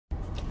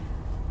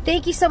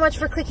Thank you so much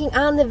for clicking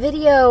on the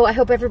video. I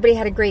hope everybody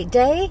had a great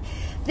day.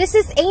 This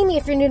is Amy.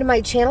 If you're new to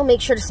my channel, make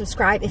sure to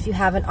subscribe if you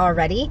haven't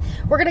already.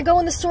 We're going to go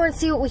in the store and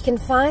see what we can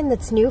find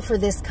that's new for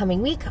this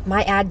coming week.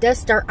 My ad does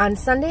start on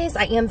Sundays.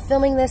 I am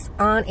filming this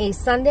on a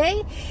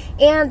Sunday,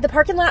 and the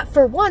parking lot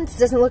for once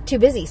doesn't look too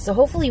busy, so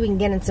hopefully we can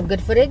get in some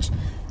good footage.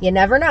 You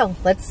never know.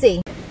 Let's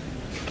see.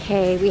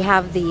 Okay, we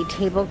have the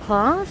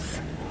tablecloths,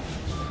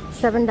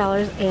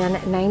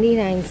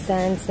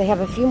 $7.99. They have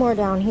a few more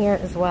down here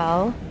as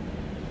well.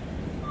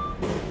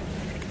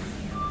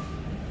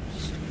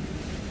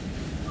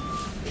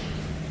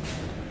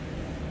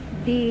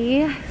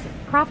 The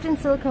Crofton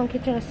Silicone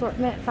Kitchen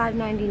Assortment,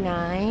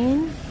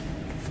 $5.99.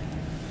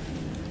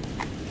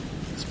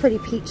 It's pretty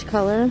peach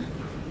color.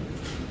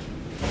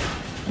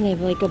 And they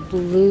have like a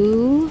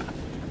blue.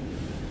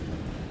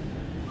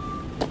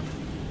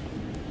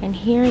 And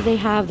here they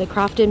have the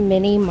Crofton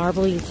Mini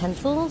Marble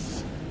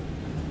Utensils.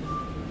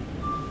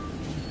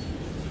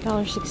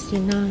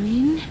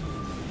 $1.69.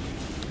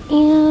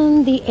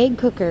 And the egg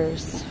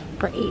cookers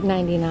for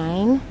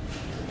 $8.99.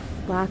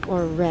 Black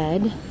or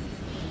red.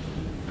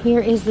 Here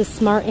is the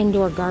Smart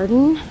Indoor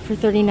Garden for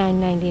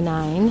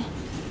 $39.99.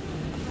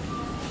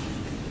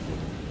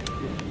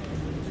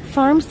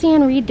 Farm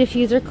Stand Reed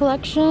Diffuser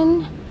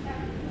Collection,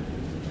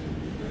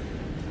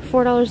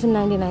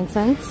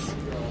 $4.99.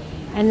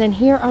 And then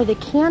here are the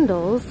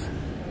candles.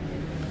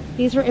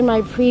 These were in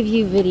my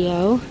preview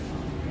video.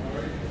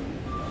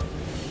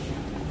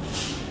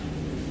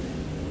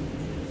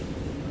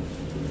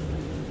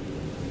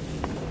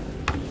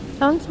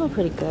 That one smells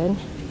pretty good.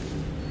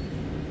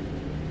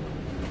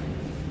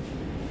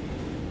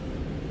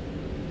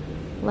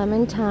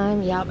 Lemon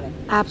thyme, yeah,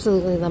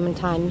 absolutely lemon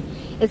thyme.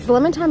 It's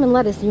lemon thyme and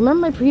lettuce. You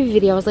remember my preview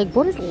video? I was like,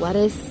 what is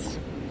lettuce?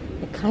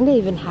 It kind of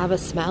even have a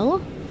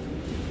smell,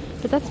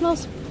 but that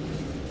smells.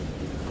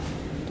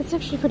 That's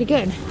actually pretty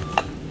good.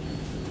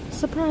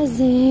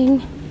 Surprising.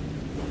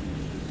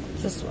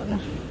 What's this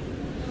one?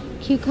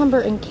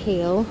 Cucumber and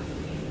kale.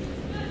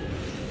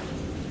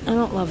 I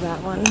don't love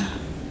that one.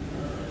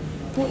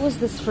 What was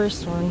this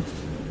first one?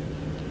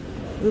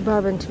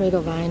 Rhubarb and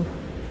tomato vine.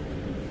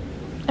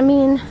 I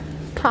mean,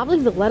 probably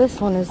the lettuce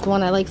one is the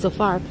one I like so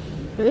far.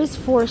 There is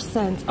 4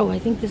 cents. Oh, I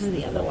think this is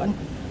the other one.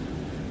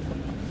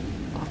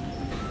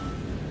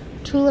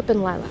 Tulip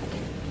and lilac.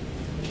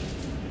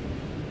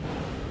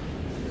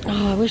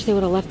 Oh, I wish they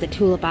would have left the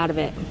tulip out of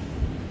it.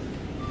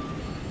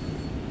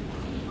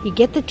 You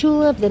get the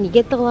tulip, then you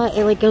get the lilac.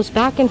 It like goes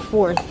back and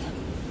forth.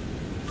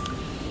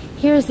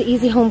 Here's the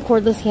Easy Home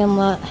Cordless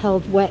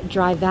Handheld Wet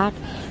Dry Vac.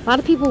 A lot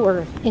of people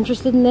were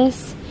interested in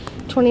this.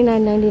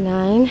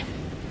 $29.99.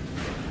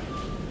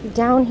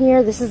 Down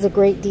here, this is a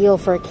great deal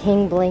for a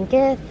king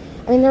blanket.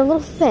 I mean, they're a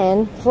little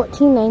thin,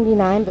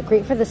 $14.99, but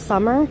great for the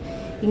summer.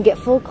 You can get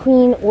full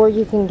queen or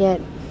you can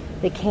get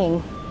the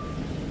king.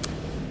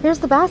 Here's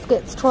the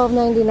baskets,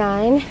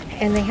 $12.99,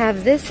 and they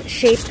have this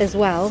shape as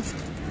well.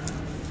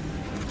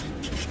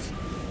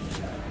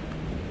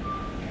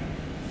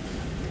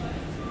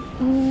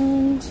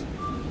 And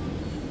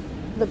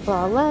the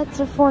bralettes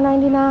are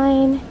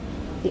 $4.99.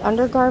 The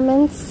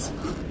undergarments,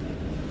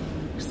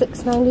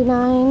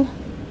 $6.99.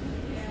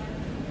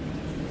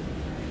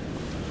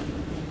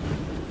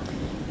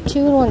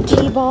 2-in-1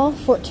 T-ball,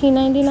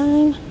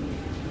 $14.99.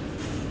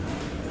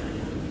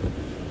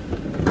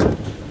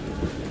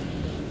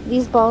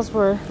 These balls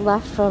were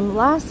left from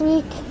last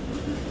week.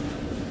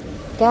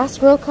 Gas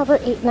grill cover,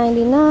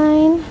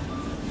 $8.99.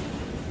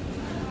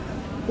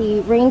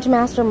 The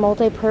Rangemaster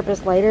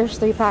multi-purpose lighters,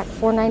 3-pack,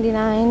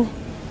 $4.99.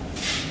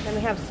 Then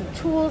we have some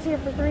tools here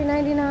for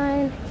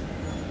 $3.99.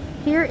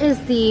 Here is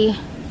the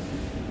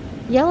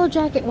Yellow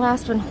Jacket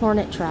Wasp and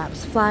Hornet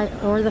traps, fly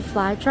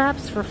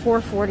traps for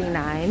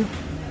 $4.49.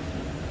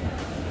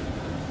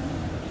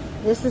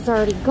 This is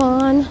already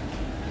gone.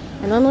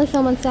 I normally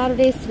film on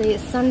Saturdays. Today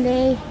is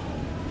Sunday.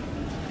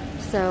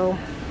 So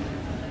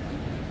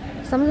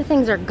some of the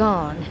things are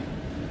gone.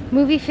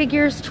 Movie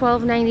figures,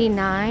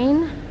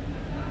 $12.99.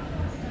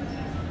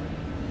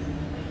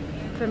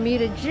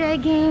 Bermuda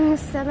jeggings,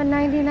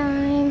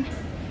 $7.99.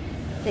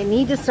 They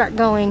need to start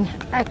going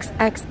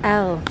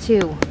XXL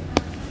too.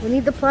 We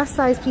need the plus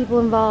size people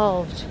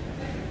involved.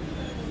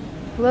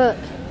 Look,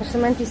 there's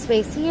some empty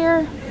space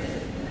here.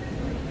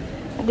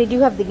 They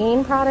do have the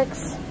Gain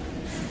products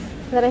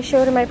that I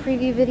showed in my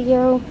preview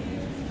video.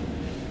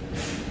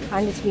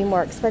 Find it to be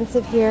more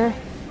expensive here.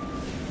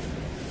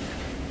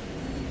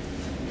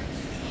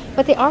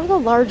 But they are the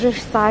larger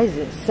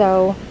sizes,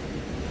 so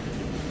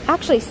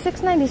actually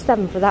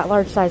 $6.97 for that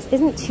large size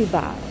isn't too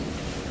bad.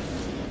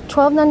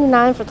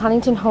 $12.99 for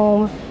Huntington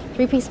Home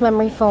 3-piece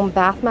memory foam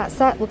bath mat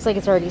set. Looks like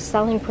it's already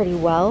selling pretty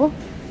well.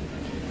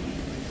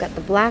 Got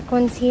the black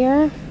ones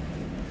here.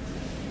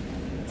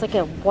 It's like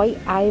a white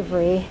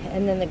ivory,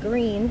 and then the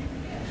green.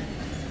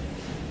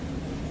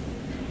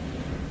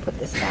 Put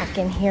this back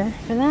in here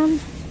for them.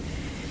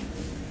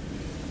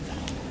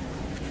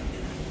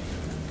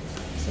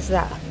 This is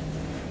that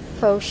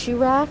faux shoe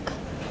rack.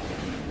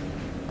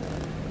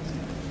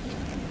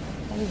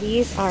 And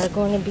these are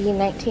going to be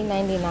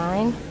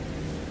 $19.99.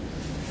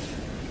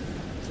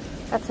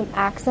 Got some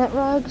accent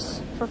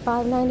rugs for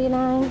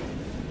 $5.99.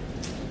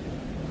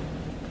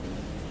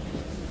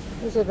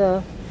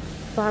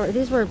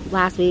 These were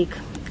last week.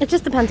 It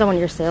just depends on when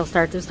your sale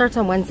starts. If it starts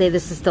on Wednesday,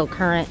 this is still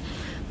current.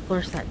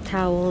 Floor set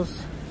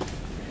towels,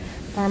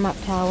 bar mop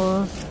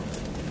towels,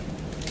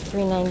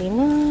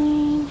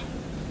 $3.99.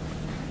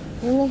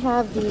 Then they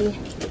have the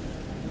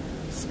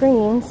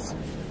screens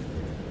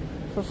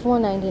for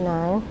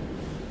 $4.99.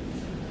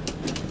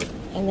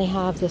 And they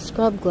have the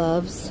scrub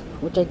gloves,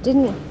 which I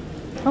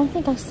don't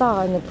think I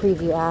saw in the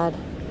preview ad.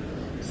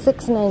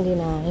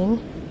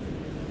 $6.99.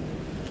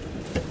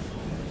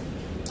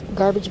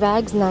 Garbage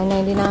bags,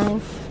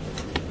 $9.99.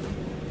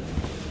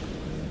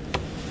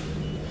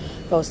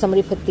 Oh,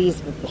 somebody put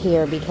these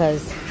here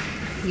because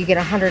you get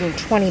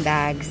 120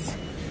 bags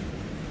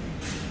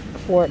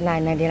for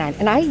 $9.99.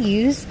 And I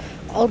use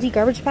Aldi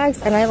garbage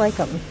bags and I like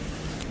them.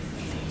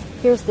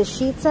 Here's the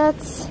sheet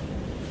sets,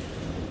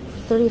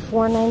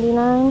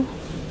 $34.99.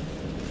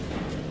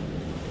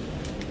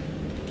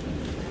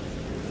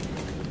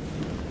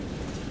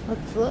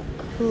 Let's look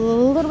a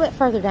little bit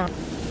farther down.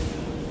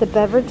 The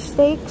beverage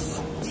steaks,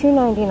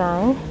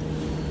 $2.99.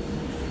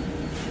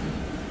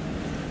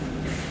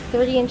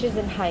 30 inches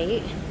in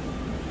height.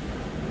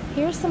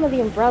 Here's some of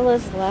the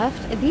umbrellas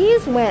left.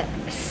 These went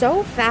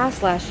so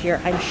fast last year.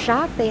 I'm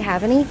shocked they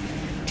have any.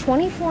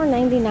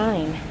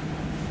 $24.99.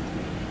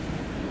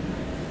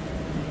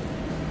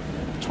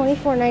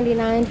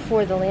 $24.99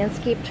 for the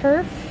landscape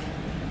turf.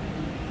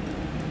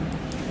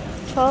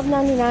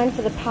 $12.99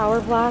 for the power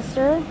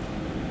blaster.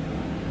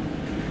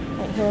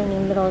 Right here in the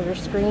middle of your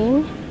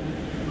screen.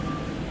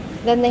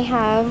 Then they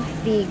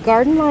have the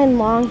Garden Line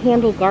long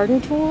handle garden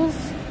tools.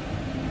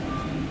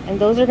 And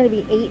those are going to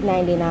be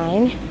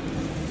 $8.99.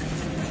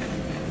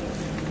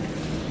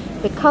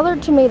 The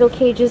colored tomato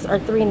cages are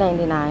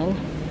 $3.99.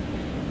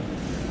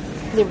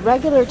 The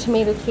regular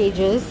tomato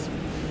cages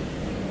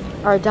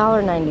are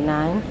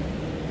 $1.99.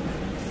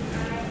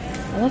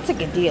 And that's a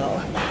good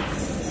deal.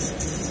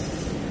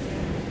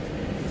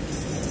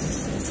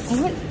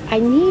 I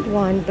need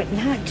one, but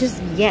not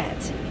just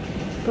yet.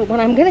 But when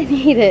I'm gonna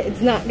need it,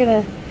 I'm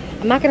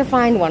not gonna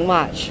find one,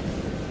 watch.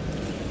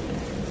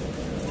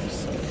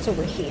 So it's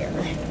over here.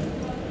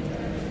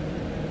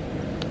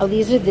 Oh,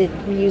 these are the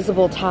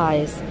reusable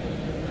ties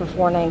for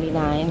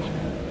 $4.99.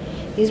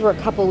 These were a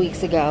couple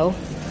weeks ago.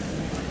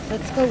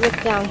 Let's go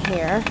look down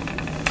here.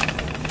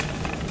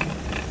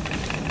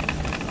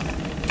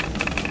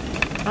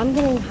 I'm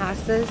getting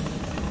pastas.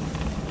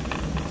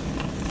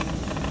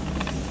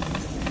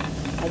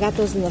 I got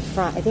those in the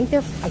front. I think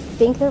they're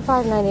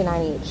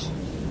 $5.99 each.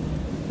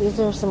 These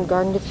are some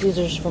garden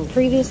diffusers from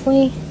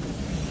previously.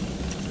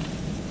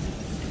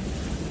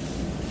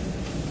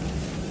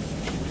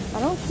 I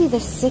don't see the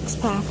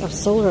 6-pack of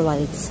solar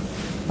lights,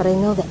 but I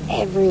know that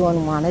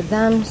everyone wanted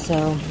them,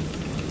 so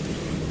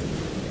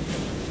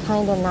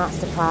kind of not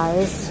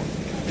surprised.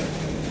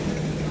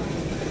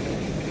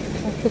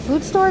 The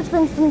food storage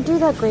bins didn't do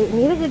that great.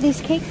 Neither did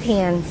these cake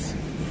pans.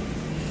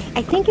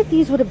 I think if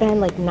these would have been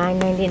like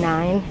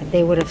 $9.99,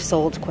 they would have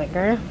sold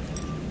quicker.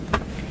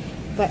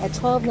 But at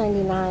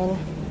 $12.99,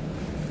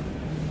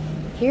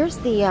 here's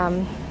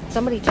the,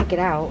 somebody took it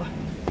out.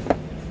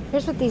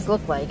 Here's what these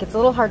look like. It's a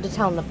little hard to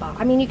tell in the box.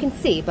 I mean, you can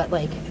see, but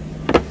like,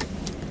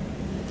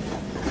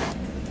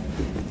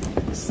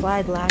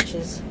 slide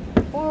latches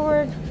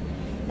forward,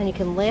 and you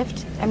can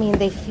lift. I mean,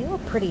 they feel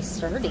pretty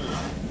sturdy.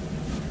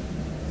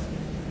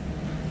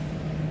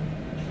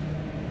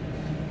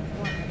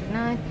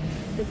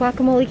 The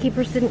guacamole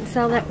keepers didn't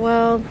sell that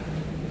well.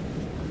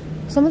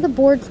 Some of the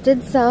boards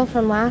did sell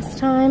from last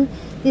time.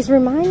 These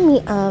remind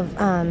me of,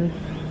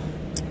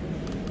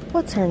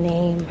 what's her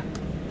name?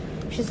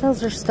 She sells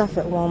her stuff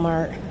at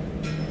Walmart.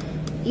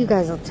 You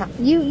guys will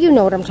you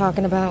know what I'm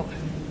talking about.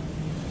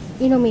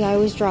 You know me, I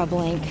always draw a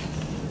blank.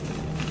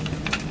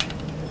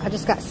 I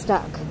just got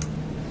stuck.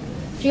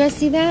 Do you guys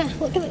see that?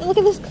 Look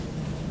at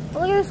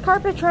this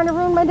carpet trying to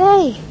ruin my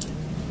day.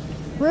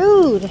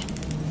 Rude.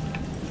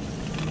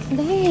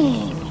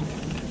 Dang.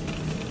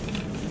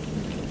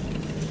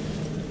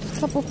 Just a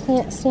couple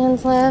plant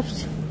stands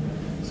left.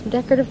 Some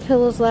decorative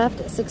pillows left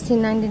at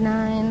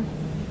 $16.99.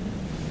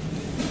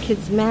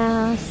 Kids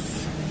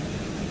masks.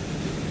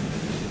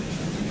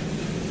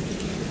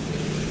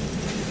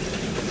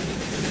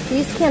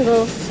 These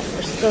candles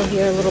are still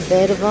here, a little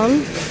bit of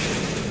them.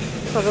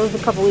 Saw those a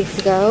couple weeks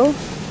ago.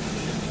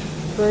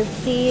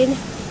 Birdseed.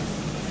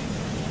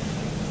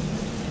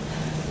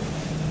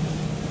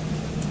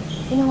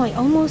 You know, I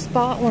almost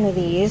bought one of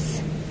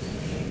these,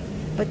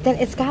 but then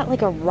it's got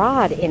like a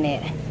rod in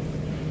it.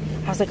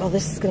 I was like, oh,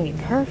 this is going to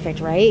be perfect,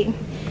 right?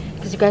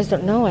 Because you guys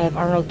don't know, I have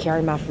Arnold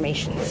Chiari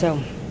malformation,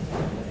 so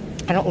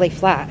I don't lay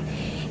flat.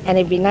 And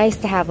it'd be nice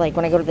to have, like,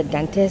 when I go to the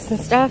dentist and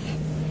stuff,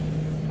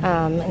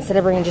 instead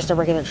of bringing just a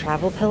regular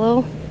travel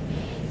pillow,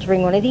 to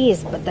bring one of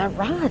these. But that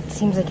rod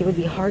seems like it would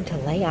be hard to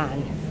lay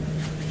on.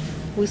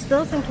 We still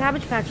have some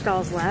Cabbage Patch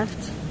dolls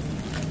left.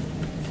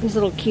 These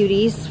little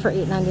cuties for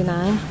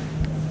 $8.99.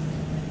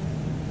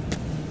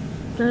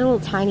 They're little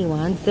tiny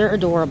ones. They're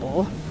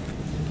adorable.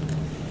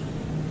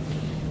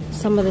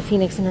 some of the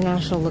Phoenix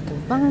International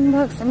looking barn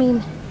books. I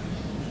mean,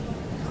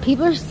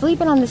 people are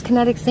sleeping on this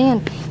kinetic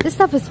sand. This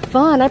stuff is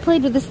fun. I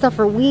played with this stuff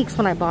for weeks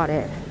when I bought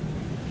it.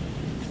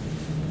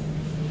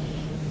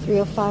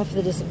 $3.05 for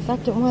the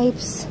disinfectant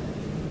wipes.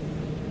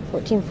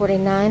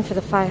 $14.49 for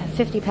the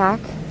 50 pack.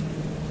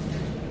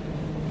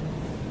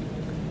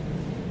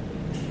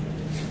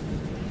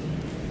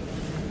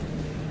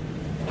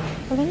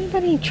 Have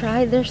anybody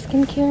tried their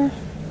skincare?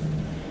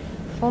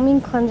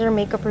 Foaming cleanser,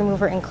 makeup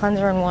remover, and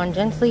cleanser in one.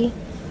 Gently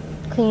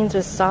cleans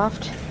with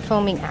soft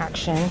foaming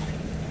action.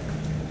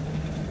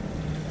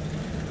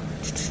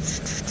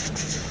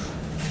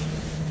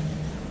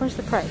 Where's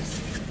the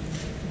price?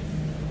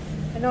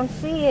 I don't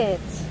see it.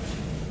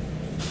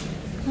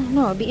 I don't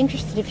know. I'd be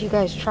interested if you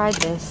guys tried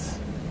this.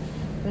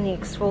 And the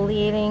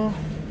exfoliating,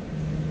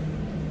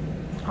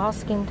 all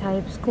skin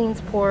types,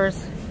 cleans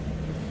pores.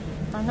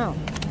 I don't know.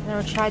 I've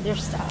never tried their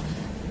stuff.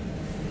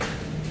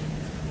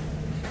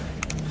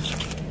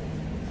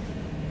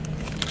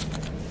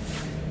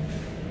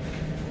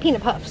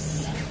 Peanut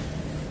Puffs.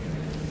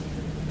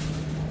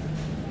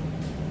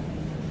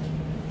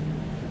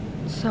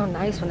 It's so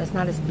nice when it's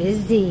not as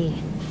busy. You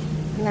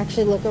can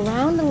actually look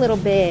around a little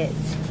bit.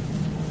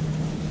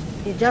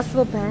 The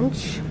adjustable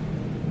bench.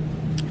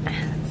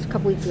 It's a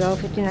couple weeks ago,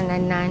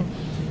 $59.99.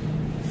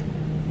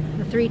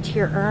 The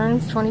 3-tier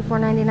urns,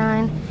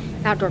 $24.99.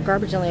 Outdoor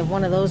garbage, only have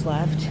one of those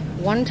left.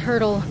 One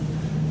turtle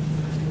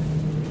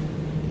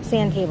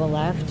sand table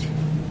left.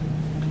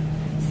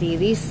 See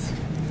these?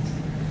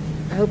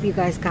 I hope you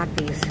guys got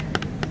these,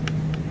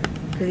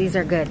 because these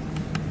are good.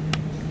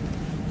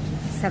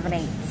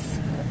 7/8.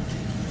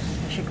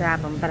 I should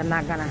grab them, but I'm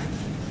not gonna.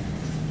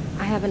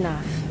 I have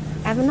enough.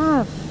 I have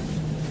enough.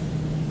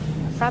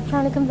 Stop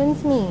trying to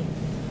convince me.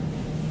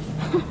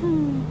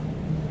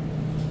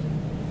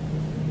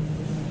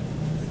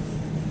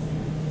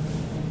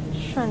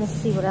 Just trying to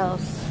see what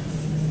else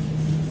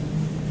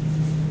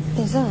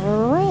is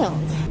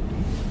around.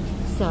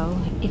 So,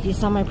 if you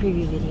saw my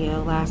preview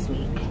video last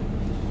week,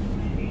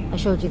 I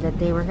showed you that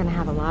they were going to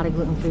have a lot of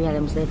gluten-free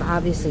items. They've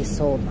obviously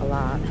sold a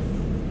lot.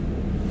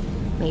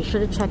 Make sure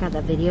to check out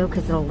that video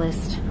because it'll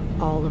list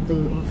all of the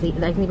gluten-free.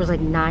 I think there was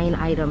like 9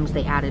 items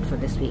they added for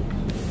this week.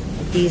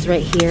 Like these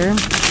right here,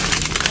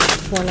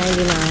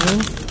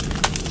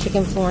 $4.99.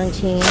 Chicken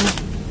Florentine.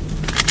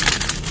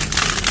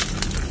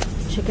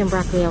 Chicken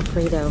broccoli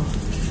Alfredo.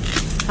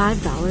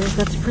 $5.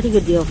 That's a pretty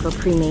good deal for a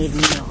pre-made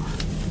meal.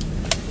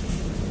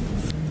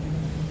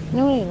 You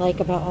know what I like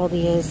about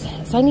Aldi is,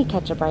 so I need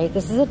ketchup, right?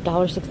 This is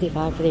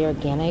 $1.65 for the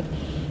organic.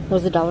 It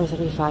was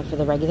 $1.35 for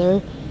the regular.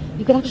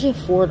 You can actually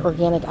afford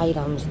organic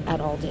items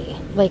at Aldi.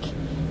 Like,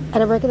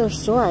 at a regular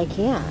store, I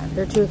can't.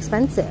 They're too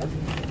expensive.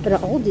 But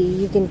at Aldi,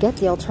 you can get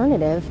the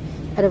alternative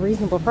at a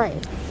reasonable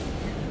price.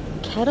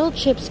 Kettle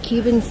Chips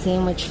Cuban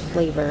Sandwich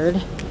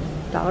flavored,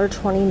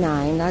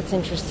 $1.29. That's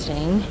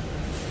interesting.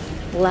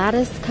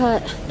 Lattice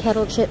cut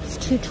kettle chips,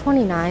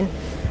 $2.29.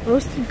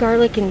 Roasted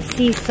garlic and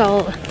sea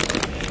salt,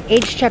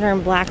 aged cheddar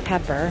and black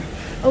pepper.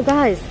 Oh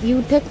guys,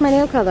 you picked my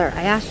nail color.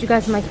 I asked you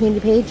guys on my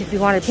community page if you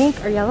wanted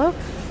pink or yellow.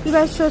 You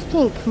guys chose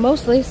pink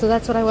mostly, so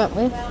that's what I went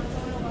with.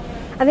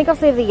 I think I'll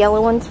save the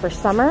yellow ones for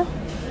summer.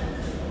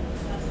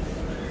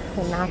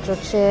 The nacho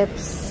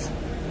chips.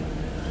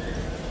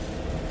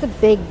 It's a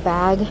big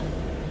bag.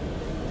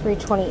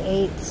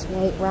 $3.28.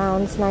 White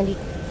rounds,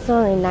 it's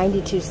only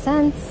 92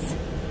 cents.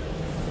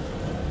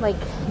 Like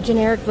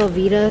generic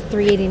Velveeta,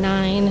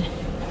 $3.89.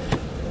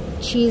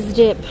 Cheese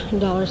dip,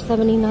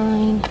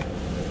 $1.79.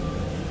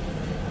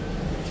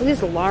 So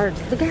this is large.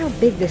 Look at how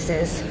big this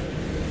is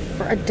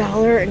for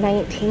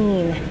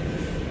 $1.19.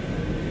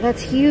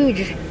 That's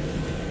huge.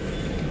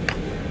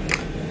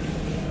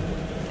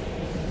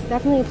 It's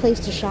definitely a place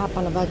to shop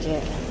on a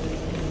budget.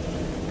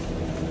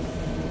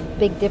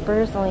 Big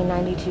Dippers, only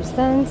 92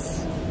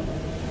 cents.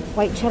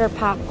 White cheddar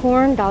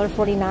popcorn,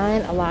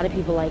 $1.49. A lot of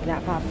people like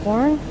that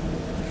popcorn.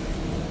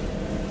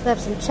 We have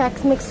some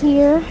Chex Mix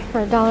here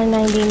for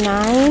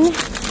 $1.99.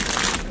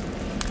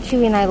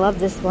 Chewy and I love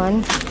this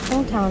one.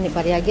 Don't tell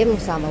anybody. I give him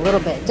some, a little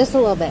bit, just a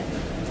little bit.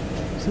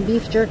 Some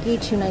beef jerky,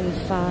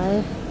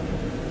 $2.95.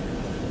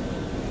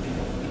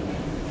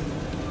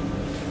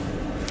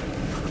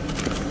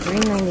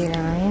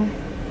 $3.99.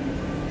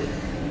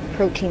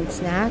 Protein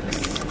snacks.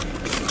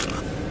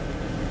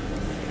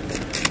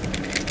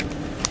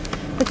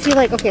 Let's see,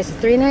 like, okay, so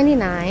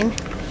 $3.99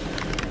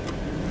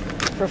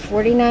 for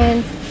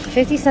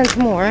 50 cents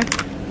more, you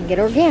can get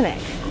organic.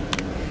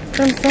 That's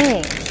what I'm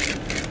saying.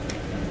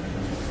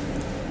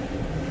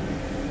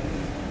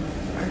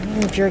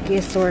 Our jerky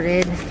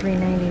assorted,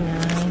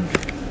 $3.99.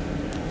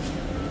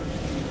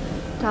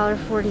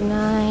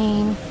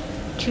 $1.49,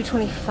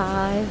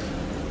 $2.25.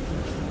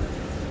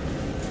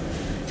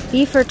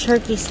 Beef or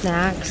turkey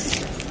snacks.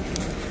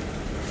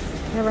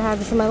 Never had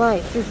this in my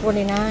life.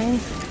 $3.49.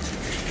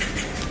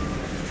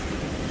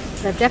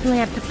 But I definitely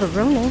have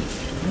pepperoni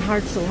and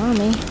hard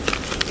salami.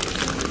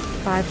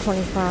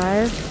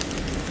 $5.25.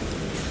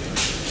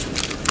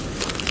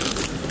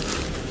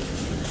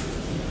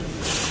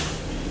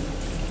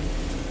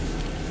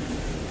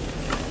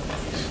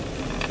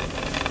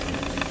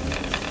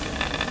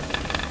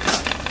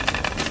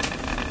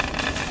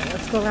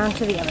 Go around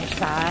to the other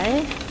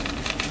side.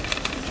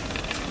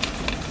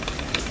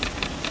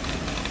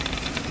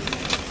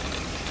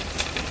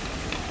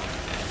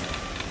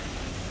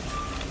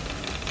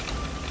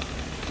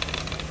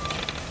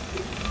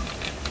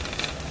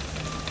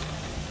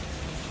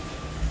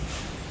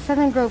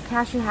 Southern Grove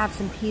cashew halves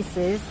and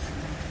pieces,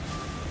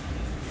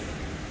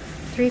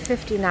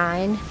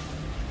 $3.59.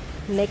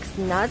 Mixed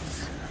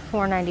nuts,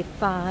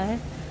 $4.95.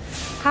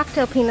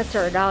 Cocktail peanuts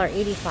are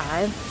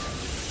 $1.85.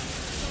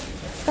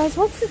 Guys,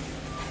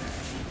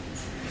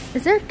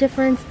 is there a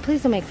difference?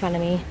 Please don't make fun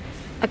of me.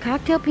 A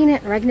cocktail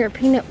peanut and a regular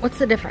peanut, what's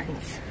the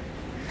difference?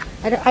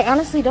 I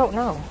honestly don't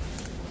know.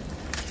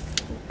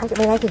 I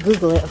mean, I could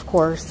Google it, of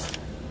course.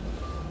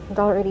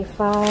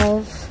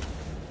 $1.85.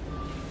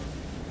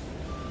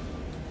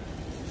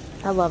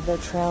 I love their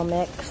trail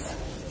mix.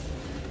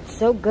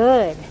 So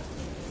good.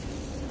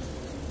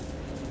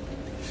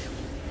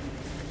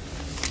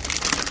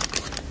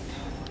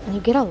 And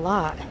you get a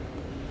lot.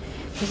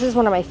 This is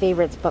one of my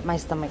favorites, but my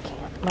stomach can't.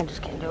 I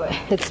just can't do it.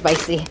 It's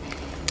spicy.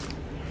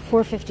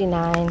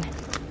 $4.59.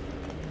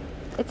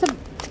 It's a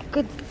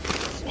good,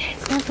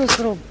 it's not those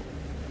little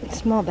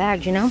small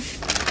bags, you know?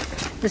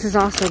 This is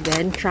also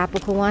good.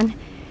 Tropical one.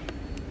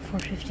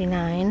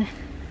 $4.59.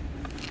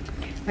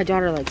 My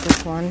daughter likes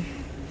this one.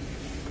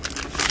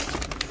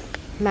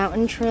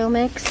 Mountain Trail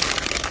mix.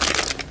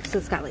 So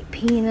it's got like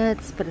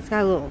peanuts, but it's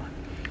got a little,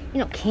 you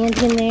know,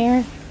 candy in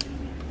there.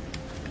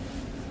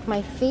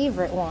 My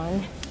favorite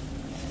one,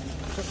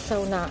 is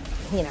so not,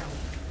 you know,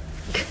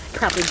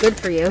 probably good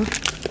for you.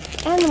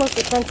 And the most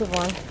expensive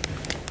one,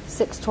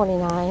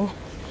 $6.29.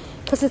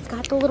 Because it's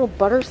got the little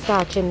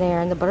butterscotch in there,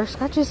 and the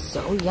butterscotch is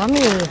so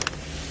yummy.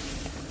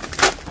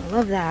 I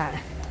love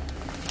that.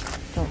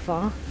 Don't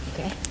fall.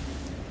 Okay.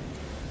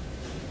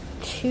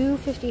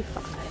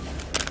 $2.55.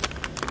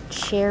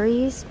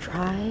 Cherries,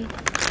 dried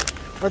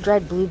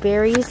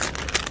blueberries.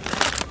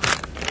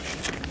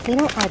 They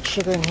don't add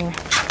sugar in here.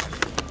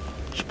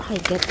 I should probably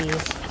get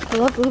these. I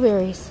love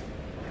blueberries.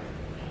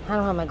 I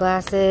don't have my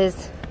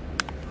glasses.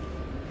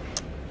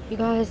 You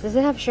guys, does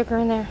it have sugar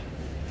in there?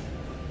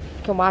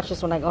 I can watch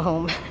this when I go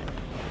home.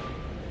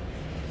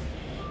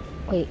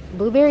 Wait,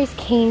 blueberries,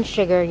 cane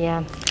sugar,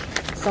 yeah.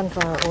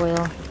 Sunflower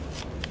oil.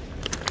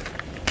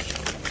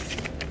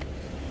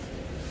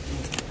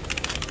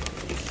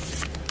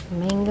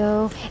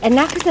 Mango. And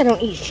not because I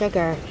don't eat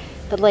sugar,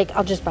 but like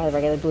I'll just buy the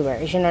regular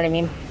blueberries, you know what I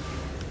mean?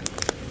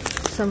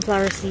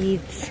 Sunflower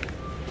seeds.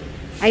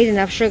 I eat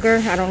enough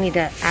sugar. I don't need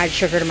to add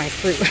sugar to my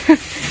fruit.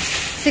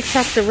 6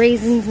 packs of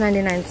raisins,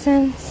 99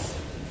 cents.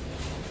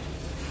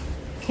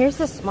 Here's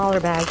the smaller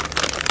bag.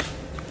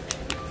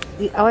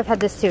 Oh, I've had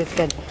this too. It's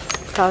good.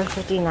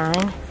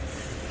 $1.59.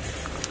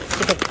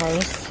 It's a good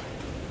price.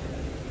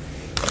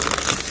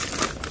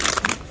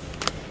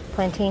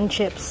 Plantain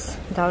chips,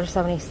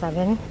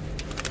 $1.77.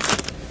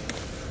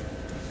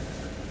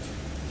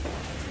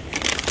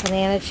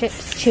 Banana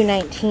chips,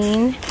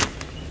 $2.19.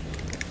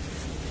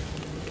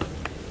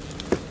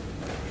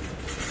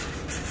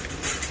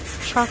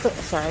 Chocolate,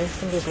 sorry,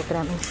 somebody's looking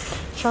at me.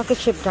 Chocolate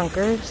chip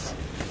dunkers.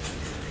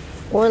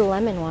 Or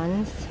lemon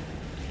ones.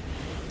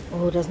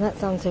 Oh, doesn't that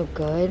sound so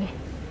good?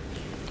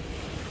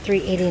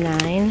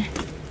 $3.89.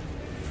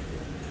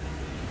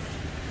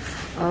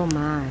 Oh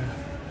my.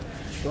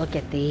 Look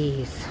at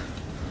these.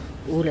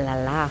 Ooh la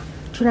la.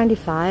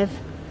 $2.95.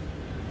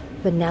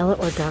 Vanilla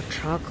or dark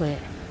chocolate.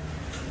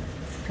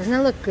 Doesn't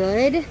that look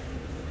good? It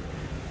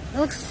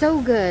looks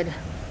so good.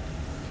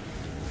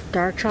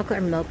 Dark chocolate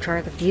and milk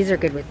chocolate. These are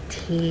good with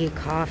tea,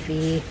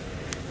 coffee.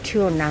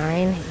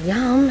 $2.09.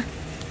 Yum.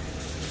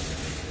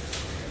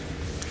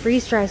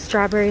 Freeze-dried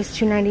strawberries,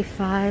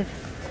 $2.95.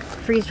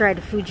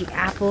 Freeze-dried Fuji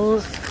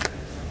apples,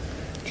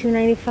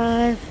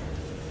 $2.95.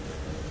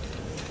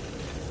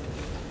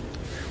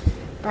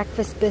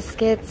 Breakfast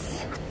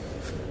biscuits,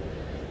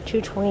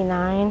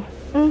 $2.29.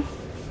 I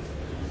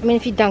mean,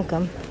 if you dunk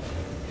them.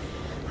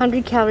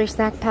 100-calorie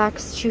snack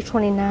packs,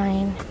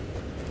 $2.29.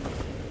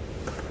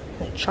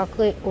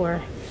 Chocolate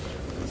or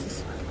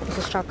is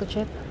this chocolate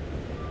chip?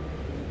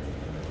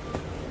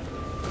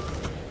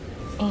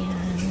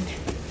 And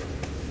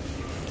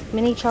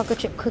mini chocolate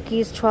chip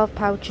cookies, 12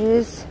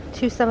 pouches,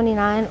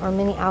 $2.79, or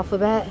mini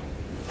alphabet.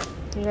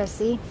 You guys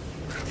see?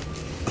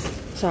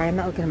 Sorry, I'm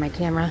not looking at my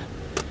camera.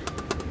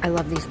 I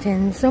love these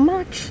tins so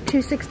much.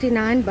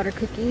 $2.69 butter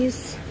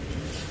cookies.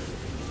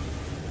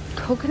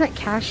 Coconut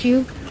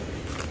cashew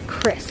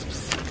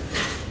crisps,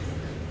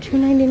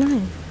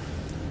 $2.99.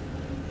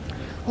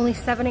 Only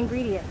 7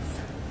 ingredients.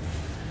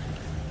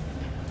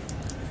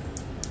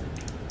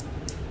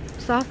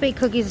 Soft baked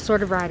cookies,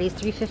 assorted varieties,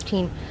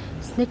 $3.15.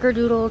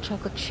 Snickerdoodle,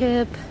 chocolate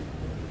chip.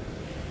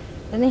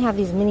 Then they have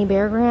these mini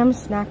Bear Grams,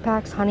 snack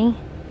packs, honey,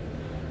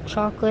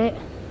 chocolate,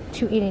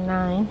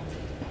 $2.89.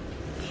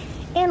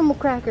 Animal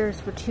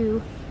crackers for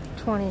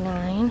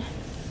 $2.29.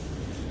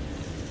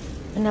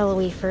 Vanilla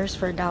wafers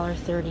for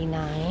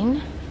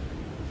 $1.39.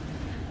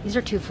 These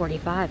are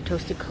 $2.45.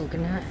 Toasted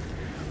coconut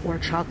or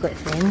chocolate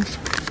thins.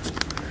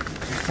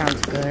 That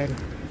sounds good.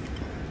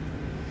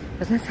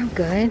 Doesn't that sound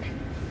good?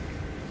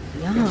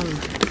 Yum.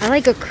 I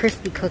like a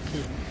crispy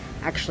cookie.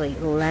 Actually,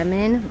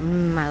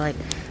 lemon.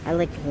 I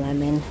like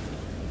lemon.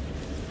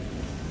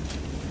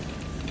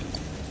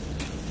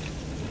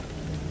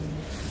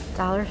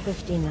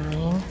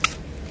 $1.59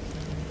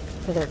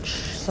 for their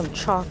some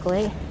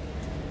chocolate.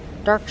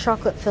 Dark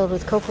chocolate filled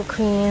with cocoa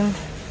cream,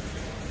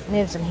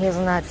 nibs and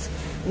hazelnuts.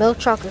 Milk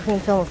chocolate cream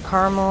filled with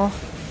caramel.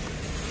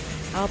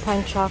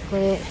 Alpine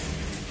chocolate.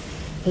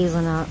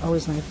 Hazelnut,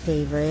 always my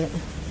favorite.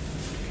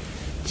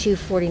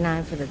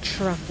 $2.49 for the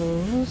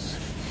truffles.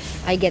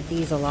 I get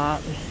these a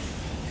lot.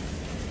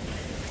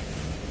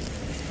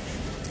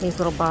 These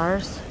little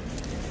bars.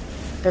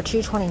 They're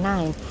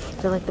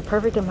 $2.29. They're like the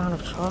perfect amount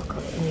of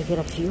chocolate, and you get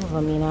a few of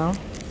them, you know.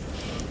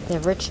 They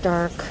have rich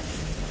dark.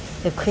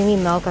 They have creamy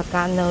milk. I've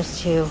gotten those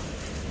too.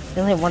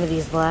 They only have one of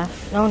these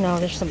left. No,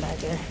 there's some back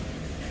there,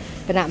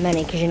 but not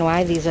many, because you know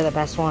why? These are the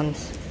best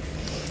ones.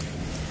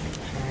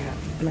 Alright,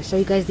 I'm gonna show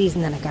you guys these,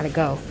 and then I gotta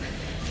go.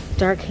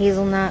 Dark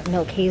hazelnut,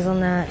 milk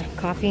hazelnut,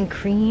 coffee and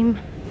cream,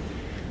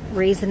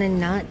 raisin and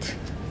nut,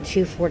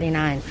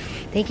 $2.49.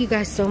 Thank you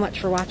guys so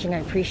much for watching. I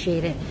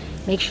appreciate it.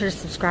 Make sure to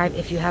subscribe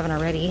if you haven't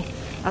already.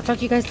 I'll talk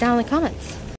to you guys down in the comments.